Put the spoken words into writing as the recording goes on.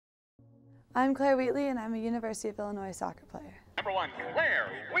I'm Claire Wheatley, and I'm a University of Illinois soccer player. Number 1, Claire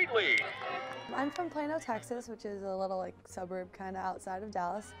Wheatley. I'm from Plano, Texas, which is a little suburb kind of outside of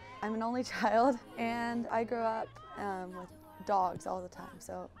Dallas. I'm an only child, and I grew up with dogs all the time,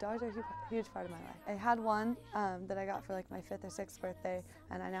 so dogs are a huge part of my life. I had one that I got for my 5th or 6th birthday,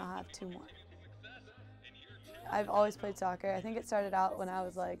 and I now have 2 more. I've always played soccer. I think it started out when I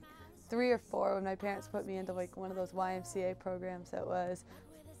was 3 or 4 when my parents put me into one of those YMCA programs that was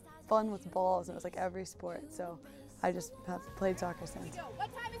fun with balls, and it was every sport, so I just have played soccer since. What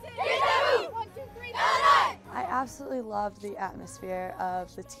time is it? 1, 2, 3, I absolutely loved the atmosphere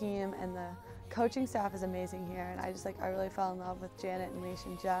of the team, and the coaching staff is amazing here, and I really fell in love with Janet and Leash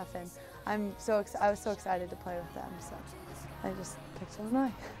and Jeff, and I was so excited to play with them, so I just picked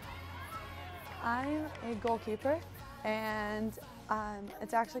Illinois. I'm a goalkeeper, and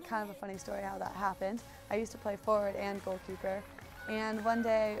it's actually kind of a funny story how that happened. I used to play forward and goalkeeper, and one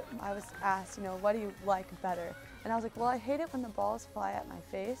day I was asked, what do you like better? And I was like, well, I hate it when the balls fly at my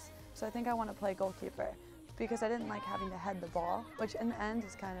face, so I think I want to play goalkeeper, because I didn't like having to head the ball, which in the end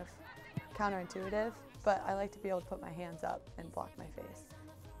is kind of counterintuitive, but I like to be able to put my hands up and block my face.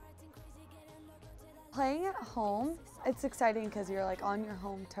 Playing at home, it's exciting because you're on your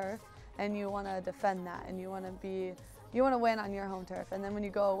home turf, and you want to defend that, and you want to win on your home turf. And then when you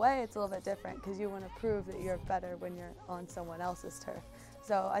go away, it's a little bit different because you want to prove that you're better when you're on someone else's turf.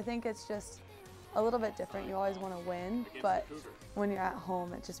 So I think it's just a little bit different. You always want to win, but when you're at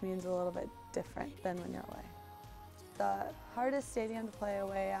home, it just means a little bit different than when you're away. The hardest stadium to play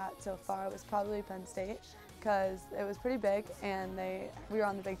away at so far was probably Penn State, because it was pretty big, and we were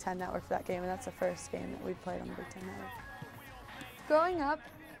on the Big Ten Network for that game, and that's the first game that we played on the Big Ten Network. Growing up,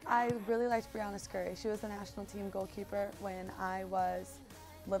 I really liked Brianna Scurry. She was the national team goalkeeper when I was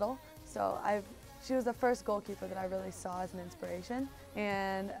little, so she was the first goalkeeper that I really saw as an inspiration,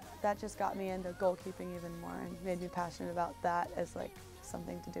 and that just got me into goalkeeping even more and made me passionate about that as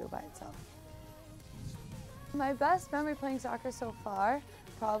something to do by itself. My best memory playing soccer so far,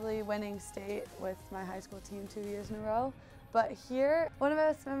 probably winning state with my high school team 2 years in a row. But here, one of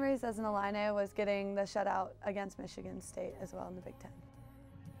my best memories as an Illini was getting the shutout against Michigan State as well in the Big Ten.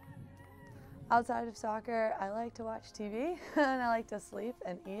 Outside of soccer, I like to watch TV, and I like to sleep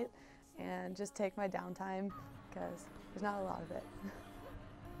and eat and just take my downtime because there's not a lot of it.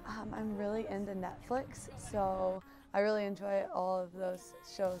 I'm really into Netflix, so I really enjoy all of those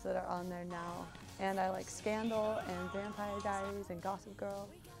shows that are on there now. And I like Scandal and Vampire Diaries and Gossip Girl.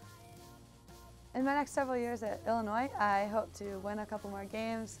 In my next several years at Illinois, I hope to win a couple more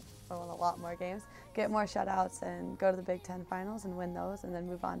games, or a lot more games, get more shutouts, and go to the Big Ten finals and win those, and then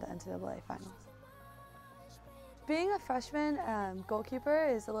move on to NCAA finals. Being a freshman goalkeeper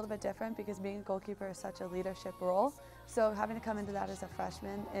is a little bit different because being a goalkeeper is such a leadership role. So having to come into that as a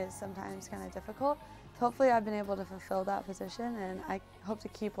freshman is sometimes kind of difficult. Hopefully I've been able to fulfill that position, and I hope to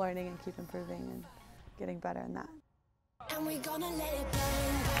keep learning and keep improving and getting better in that. And we're gonna let it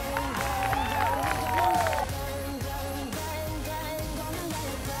burn.